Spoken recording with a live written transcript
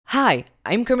Hi,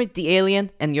 I'm Kermit the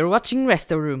Alien, and you're watching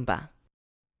Resto Roomba.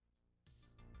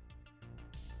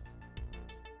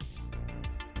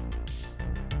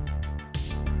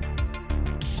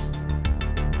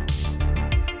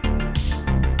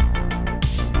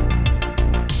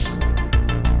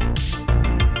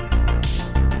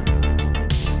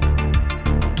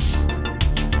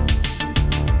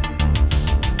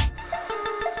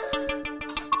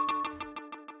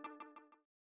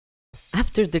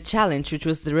 After the challenge, which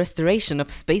was the restoration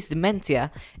of Space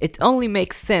Dementia, it only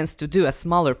makes sense to do a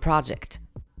smaller project.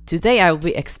 Today I will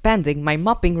be expanding my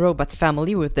mopping robot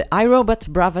family with the iRobot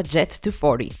Braava Jet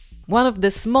 240, one of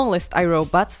the smallest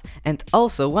iRobots and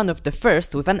also one of the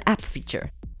first with an app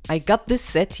feature. I got this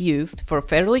set used for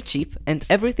fairly cheap and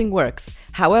everything works,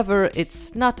 however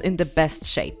it's not in the best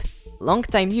shape. Long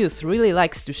time use really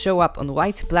likes to show up on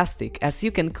white plastic, as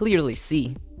you can clearly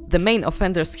see. The main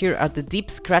offenders here are the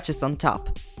deep scratches on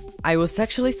top. I was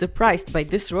actually surprised by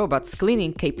this robot's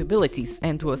cleaning capabilities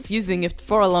and was using it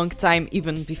for a long time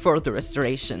even before the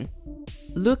restoration.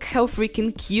 Look how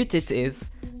freaking cute it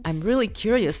is! I'm really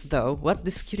curious though what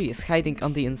this cutie is hiding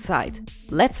on the inside.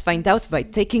 Let's find out by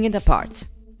taking it apart.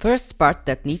 First part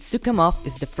that needs to come off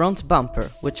is the front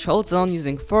bumper, which holds on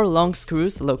using 4 long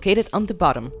screws located on the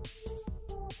bottom.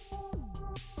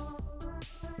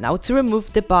 Now to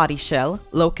remove the body shell,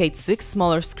 locate 6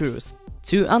 smaller screws,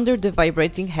 2 under the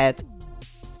vibrating head,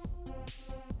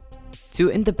 2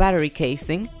 in the battery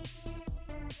casing,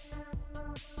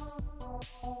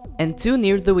 and 2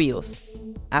 near the wheels.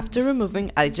 After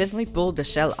removing, I gently pull the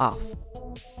shell off.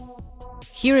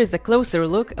 Here is a closer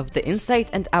look of the inside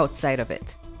and outside of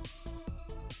it.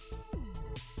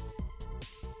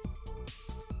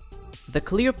 The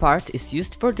clear part is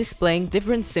used for displaying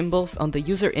different symbols on the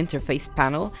user interface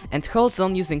panel and holds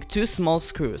on using 2 small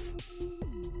screws.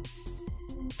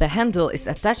 The handle is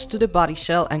attached to the body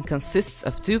shell and consists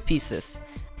of 2 pieces.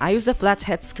 I use a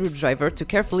flathead screwdriver to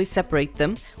carefully separate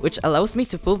them, which allows me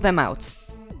to pull them out.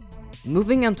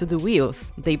 Moving on to the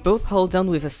wheels, they both hold on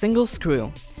with a single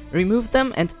screw. Remove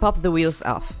them and pop the wheels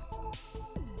off.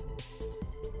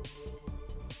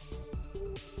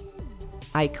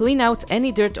 I clean out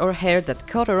any dirt or hair that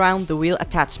caught around the wheel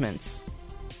attachments.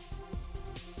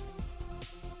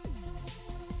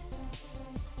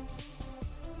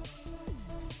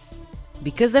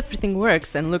 Because everything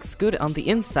works and looks good on the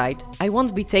inside, I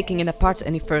won't be taking it apart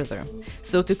any further.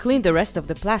 So to clean the rest of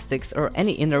the plastics or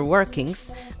any inner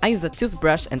workings, I use a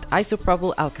toothbrush and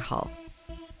isopropyl alcohol.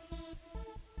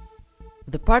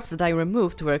 The parts that I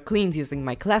removed were cleaned using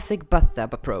my classic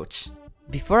bathtub approach.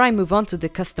 Before I move on to the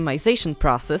customization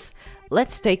process,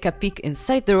 let's take a peek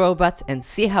inside the robot and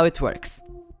see how it works.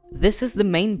 This is the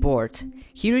main board.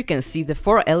 Here you can see the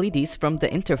 4 LEDs from the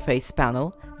interface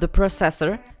panel, the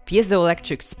processor,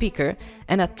 piezoelectric speaker,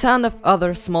 and a ton of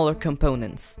other smaller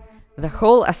components. The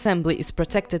whole assembly is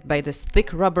protected by this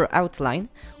thick rubber outline,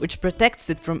 which protects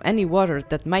it from any water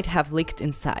that might have leaked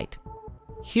inside.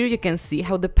 Here you can see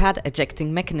how the pad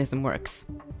ejecting mechanism works.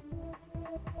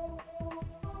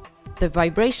 The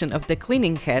vibration of the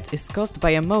cleaning head is caused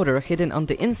by a motor hidden on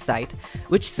the inside,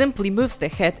 which simply moves the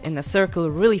head in a circle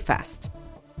really fast.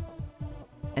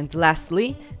 And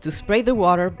lastly, to spray the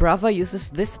water, Braava uses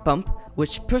this pump,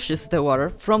 which pushes the water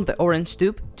from the orange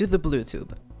tube to the blue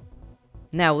tube.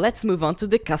 Now let's move on to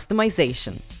the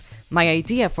customization. My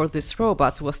idea for this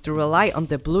robot was to rely on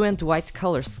the blue and white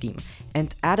color scheme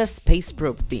and add a space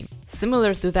probe theme,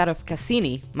 similar to that of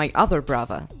Cassini, my other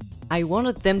Braava. I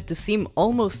wanted them to seem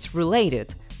almost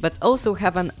related, but also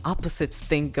have an opposite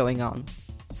thing going on.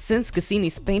 Since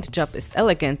Cassini's paint job is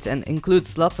elegant and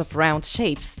includes lots of round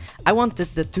shapes, I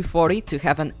wanted the 240 to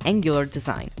have an angular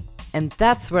design. And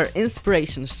that's where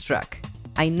inspiration struck.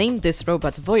 I named this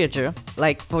robot Voyager,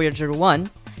 like Voyager 1,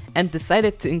 and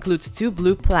decided to include 2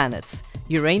 blue planets,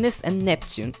 Uranus and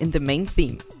Neptune, in the main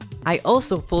theme. I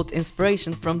also pulled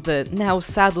inspiration from the now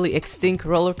sadly extinct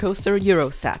roller coaster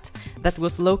Eurosat, that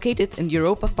was located in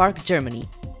Europa Park, Germany.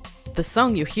 The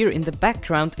song you hear in the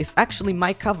background is actually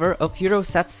my cover of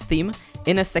Eurosat's theme,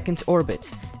 In a Second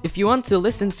Orbit. If you want to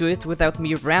listen to it without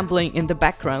me rambling in the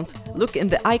background, look in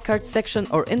the iCard section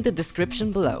or in the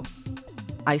description below.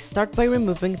 I start by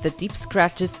removing the deep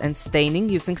scratches and staining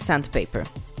using sandpaper.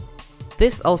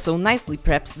 This also nicely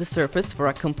preps the surface for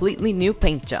a completely new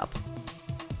paint job.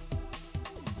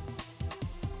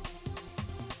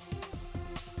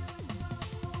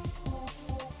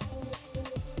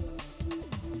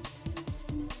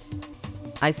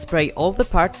 I spray all the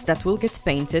parts that will get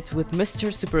painted with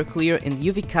Mr. Super Clear in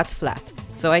UV Cut Flat,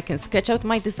 so I can sketch out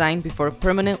my design before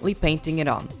permanently painting it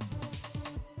on.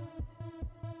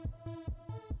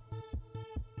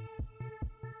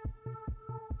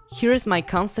 Here is my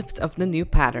concept of the new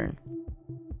pattern.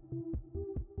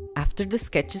 After the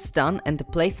sketch is done and the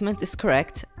placement is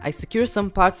correct, I secure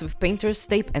some parts with painter's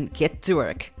tape and get to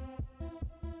work.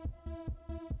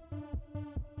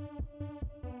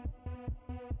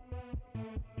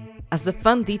 As a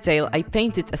fun detail, I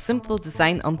painted a simple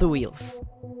design on the wheels.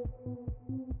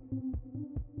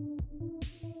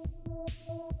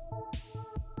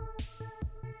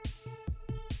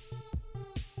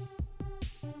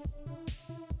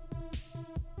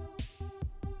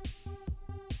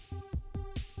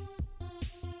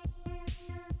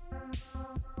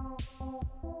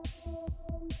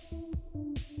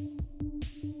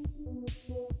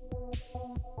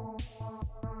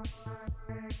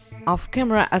 Off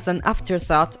camera, as an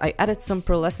afterthought, I added some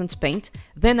pearlescent paint,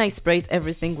 then I sprayed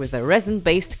everything with a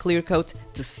resin-based clear coat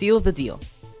to seal the deal.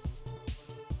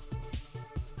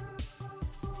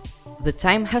 The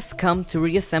time has come to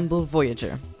reassemble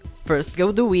Voyager. First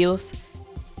go the wheels,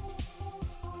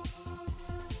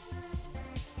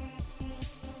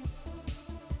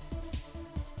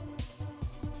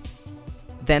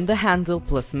 then the handle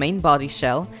plus main body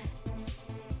shell,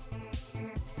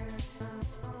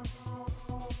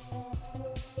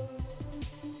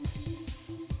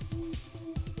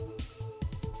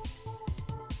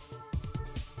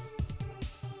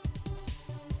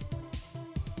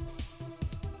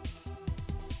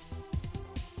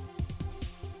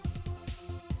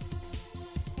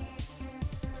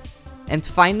 and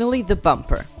finally the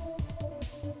bumper.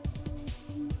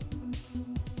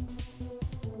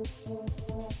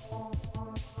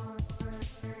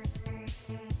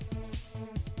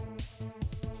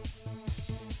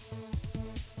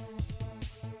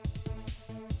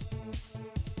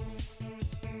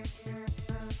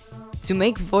 To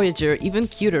make Voyager even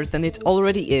cuter than it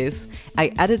already is,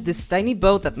 I added this tiny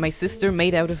bow that my sister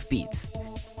made out of beads.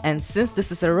 And since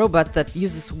this is a robot that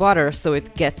uses water so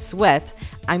it gets wet,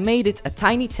 I made it a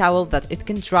tiny towel that it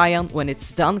can dry on when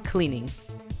it's done cleaning.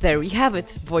 There we have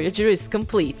it, Voyager is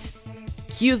complete.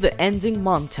 Cue the ending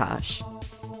montage.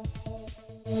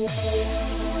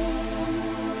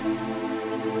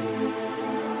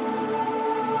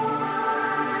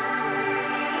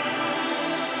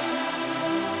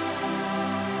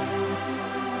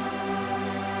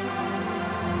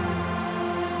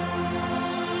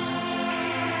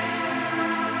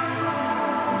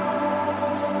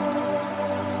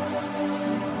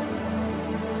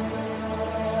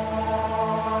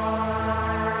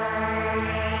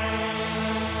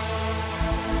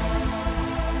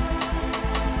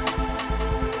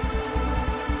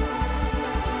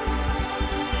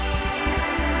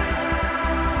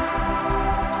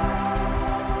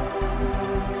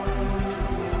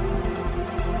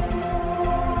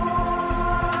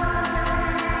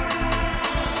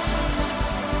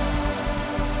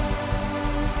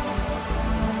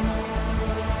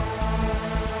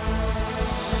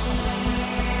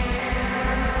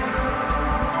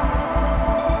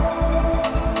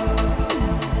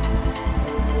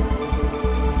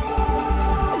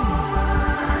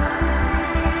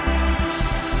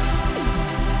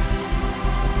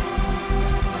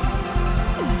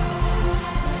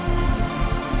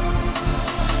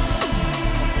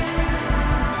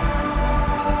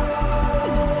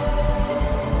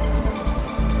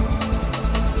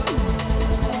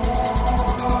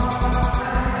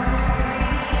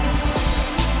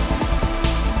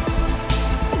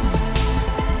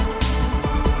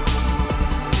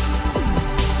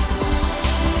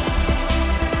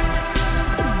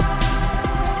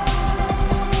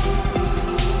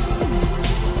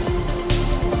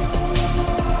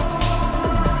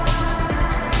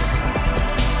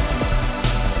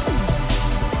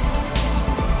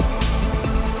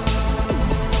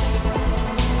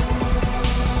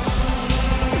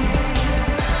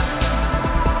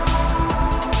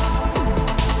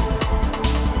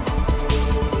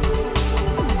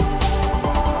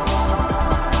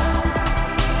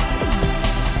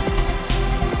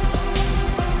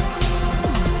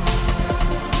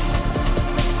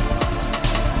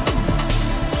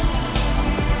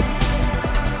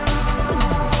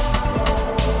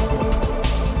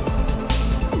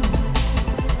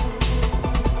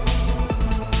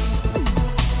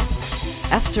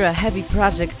 After a heavy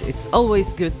project, it's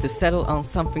always good to settle on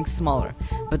something smaller,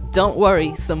 but don't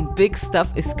worry, some big stuff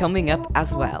is coming up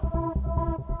as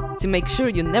well. To make sure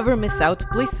you never miss out,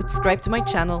 please subscribe to my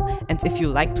channel, and if you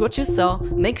liked what you saw,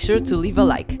 make sure to leave a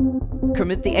like.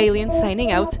 Kermit the Alien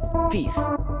signing out, peace!